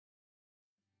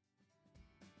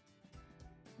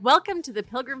Welcome to the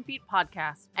Pilgrim Feet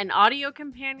podcast, an audio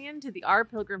companion to the Our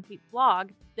Pilgrim Feet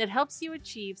blog that helps you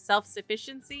achieve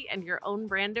self-sufficiency and your own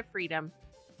brand of freedom.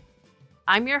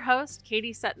 I'm your host,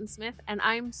 Katie Sutton-Smith, and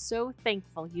I'm so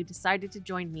thankful you decided to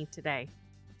join me today.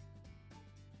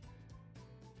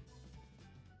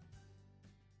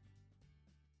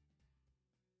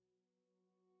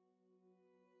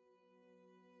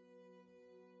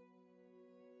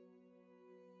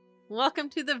 Welcome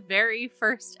to the very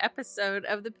first episode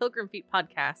of the Pilgrim Feet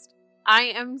podcast. I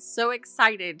am so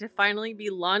excited to finally be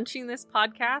launching this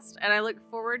podcast, and I look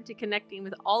forward to connecting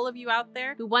with all of you out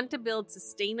there who want to build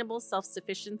sustainable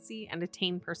self-sufficiency and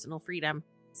attain personal freedom.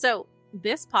 So,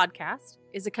 this podcast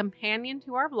is a companion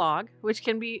to our blog, which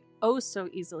can be oh so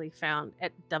easily found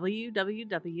at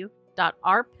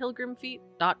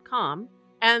www.ourpilgrimfeet.com.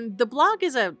 And the blog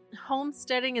is a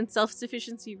homesteading and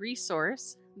self-sufficiency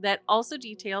resource that also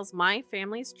details my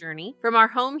family's journey from our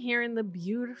home here in the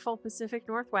beautiful Pacific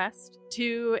Northwest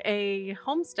to a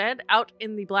homestead out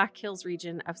in the Black Hills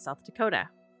region of South Dakota.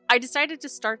 I decided to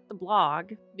start the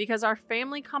blog because our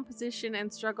family composition and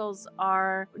struggles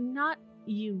are not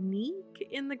unique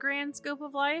in the grand scope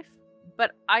of life,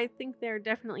 but I think they're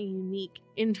definitely unique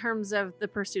in terms of the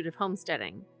pursuit of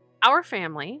homesteading. Our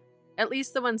family, at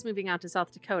least the ones moving out to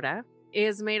South Dakota,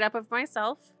 is made up of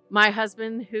myself, my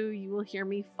husband, who you will hear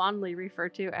me fondly refer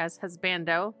to as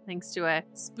Husbando, thanks to a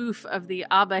spoof of the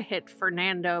ABBA hit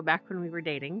Fernando back when we were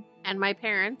dating, and my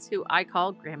parents, who I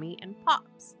call Grammy and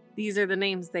Pops. These are the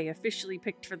names they officially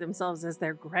picked for themselves as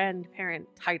their grandparent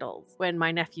titles when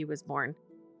my nephew was born.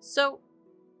 So,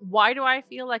 why do I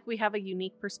feel like we have a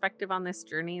unique perspective on this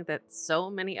journey that so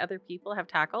many other people have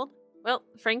tackled? Well,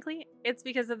 frankly, it's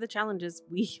because of the challenges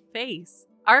we face.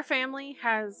 Our family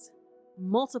has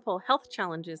multiple health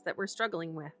challenges that we're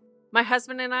struggling with. My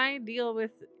husband and I deal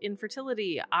with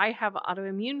infertility. I have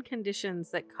autoimmune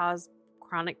conditions that cause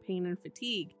chronic pain and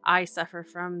fatigue. I suffer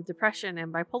from depression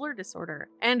and bipolar disorder.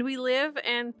 And we live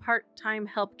and part-time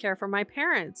help care for my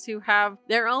parents who have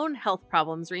their own health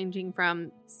problems ranging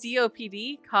from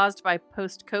COPD caused by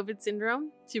post-COVID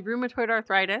syndrome to rheumatoid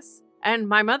arthritis. And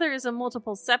my mother is a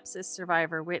multiple sepsis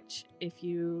survivor, which, if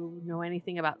you know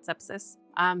anything about sepsis,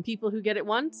 people who get it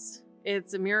once,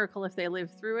 it's a miracle if they live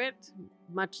through it,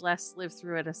 much less live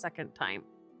through it a second time.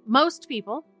 Most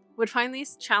people would find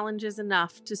these challenges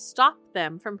enough to stop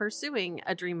them from pursuing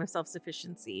a dream of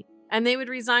self-sufficiency, and they would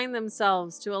resign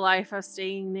themselves to a life of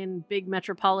staying in big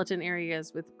metropolitan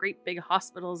areas with great big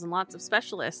hospitals and lots of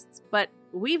specialists. But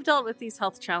we've dealt with these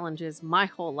health challenges my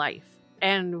whole life,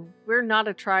 and we're not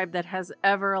a tribe that has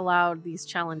ever allowed these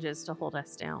challenges to hold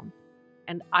us down.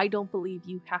 And I don't believe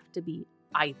you have to be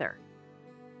either.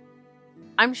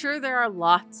 I'm sure there are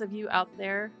lots of you out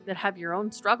there that have your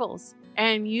own struggles,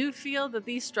 and you feel that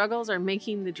these struggles are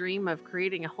making the dream of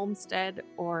creating a homestead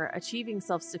or achieving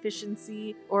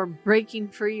self-sufficiency or breaking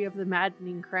free of the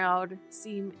maddening crowd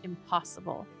seem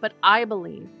impossible. But I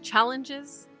believe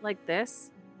challenges like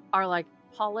this are like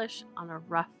polish on a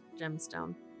rough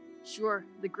gemstone. Sure,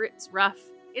 the grit's rough.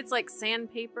 It's like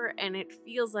sandpaper, and it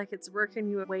feels like it's working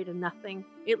you away to nothing.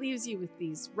 It leaves you with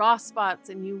these raw spots,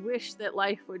 and you wish that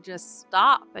life would just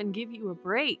stop and give you a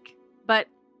break. But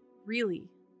really,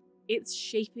 it's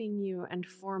shaping you and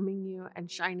forming you and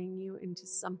shining you into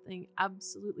something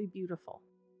absolutely beautiful.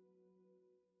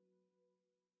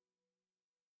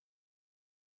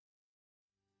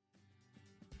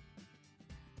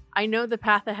 I know the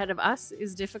path ahead of us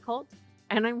is difficult,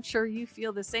 and I'm sure you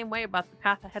feel the same way about the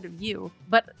path ahead of you.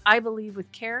 But I believe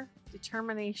with care,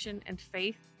 determination, and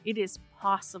faith, it is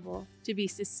possible to be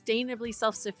sustainably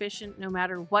self-sufficient no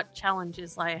matter what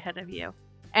challenges lie ahead of you.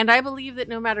 And I believe that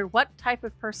no matter what type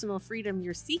of personal freedom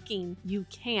you're seeking, you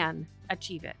can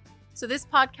achieve it. So this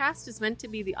podcast is meant to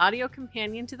be the audio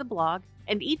companion to the blog,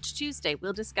 and each Tuesday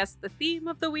we'll discuss the theme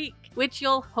of the week, which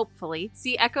you'll hopefully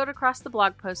see echoed across the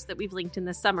blog post that we've linked in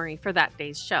the summary for that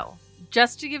day's show.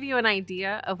 Just to give you an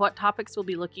idea of what topics we'll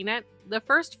be looking at, the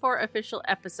first 4 official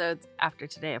episodes, after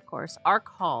today of course, are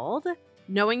called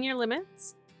Knowing Your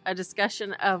Limits, a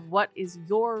discussion of what is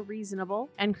your reasonable,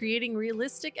 and creating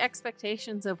realistic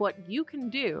expectations of what you can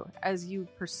do as you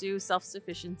pursue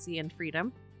self-sufficiency and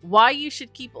freedom, why you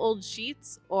should keep old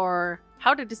sheets, or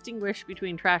how to distinguish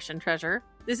between trash and treasure.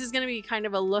 This is going to be kind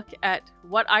of a look at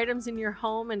what items in your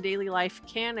home and daily life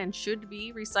can and should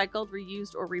be recycled,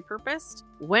 reused, or repurposed,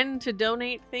 when to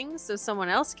donate things so someone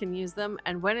else can use them,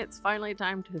 and when it's finally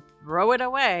time to throw it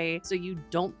away so you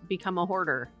don't become a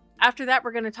hoarder. After that,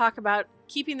 we're going to talk about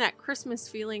keeping that Christmas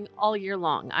feeling all year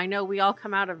long. I know we all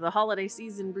come out of the holiday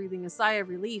season breathing a sigh of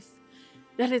relief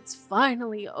that it's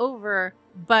finally over,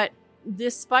 but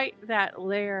despite that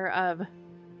layer of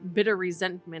bitter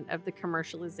resentment of the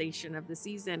commercialization of the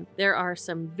season, there are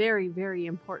some very, very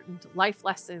important life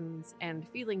lessons and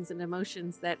feelings and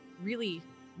emotions that really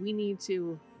we need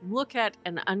to look at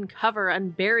and uncover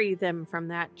and bury them from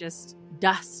that just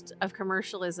dust of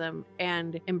commercialism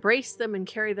and embrace them and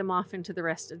carry them off into the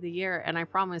rest of the year. And I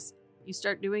promise, you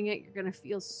start doing it, you're going to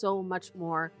feel so much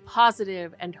more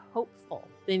positive and hopeful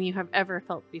than you have ever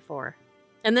felt before.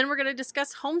 And then we're going to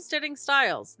discuss homesteading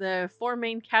styles, the 4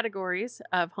 main categories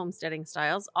of homesteading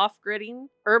styles: off-gridding,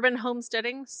 urban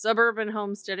homesteading, suburban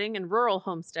homesteading, and rural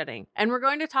homesteading. And we're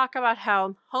going to talk about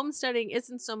how homesteading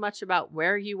isn't so much about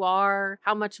where you are,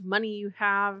 how much money you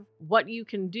have, what you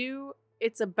can do.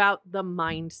 It's about the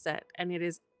mindset. And it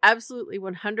is absolutely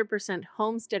 100%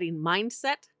 homesteading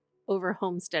mindset over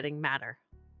homesteading matter.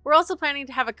 We're also planning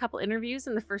to have a couple interviews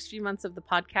in the first few months of the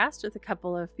podcast with a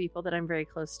couple of people that I'm very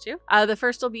close to. The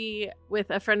first will be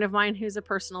with a friend of mine who's a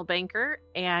personal banker,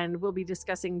 and we'll be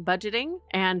discussing budgeting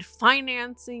and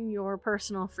financing your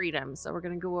personal freedom. So we're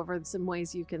going to go over some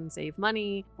ways you can save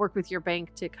money, work with your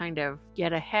bank to kind of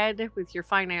get ahead with your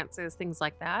finances, things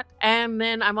like that. And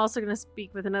then I'm also going to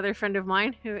speak with another friend of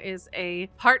mine who is a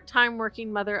part-time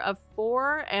working mother of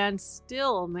 4 and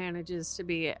still manages to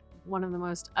be one of the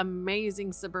most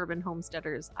amazing suburban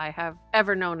homesteaders I have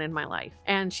ever known in my life.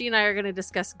 And she and I are going to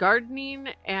discuss gardening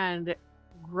and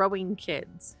growing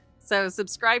kids. So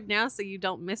subscribe now so you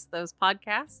don't miss those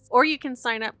podcasts, or you can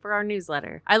sign up for our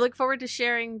newsletter. I look forward to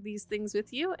sharing these things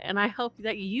with you, and I hope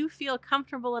that you feel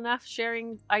comfortable enough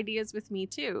sharing ideas with me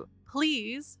too.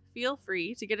 Please feel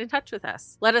free to get in touch with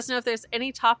us. Let us know if there's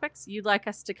any topics you'd like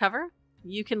us to cover.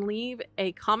 You can leave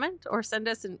a comment or send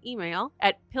us an email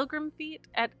at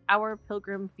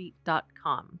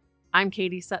pilgrimfeet@ourpilgrimfeet.com. I'm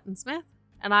Katie Sutton-Smith,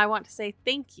 and I want to say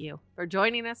thank you for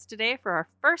joining us today for our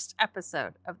first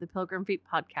episode of the Pilgrim Feet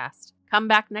podcast. Come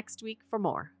back next week for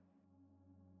more.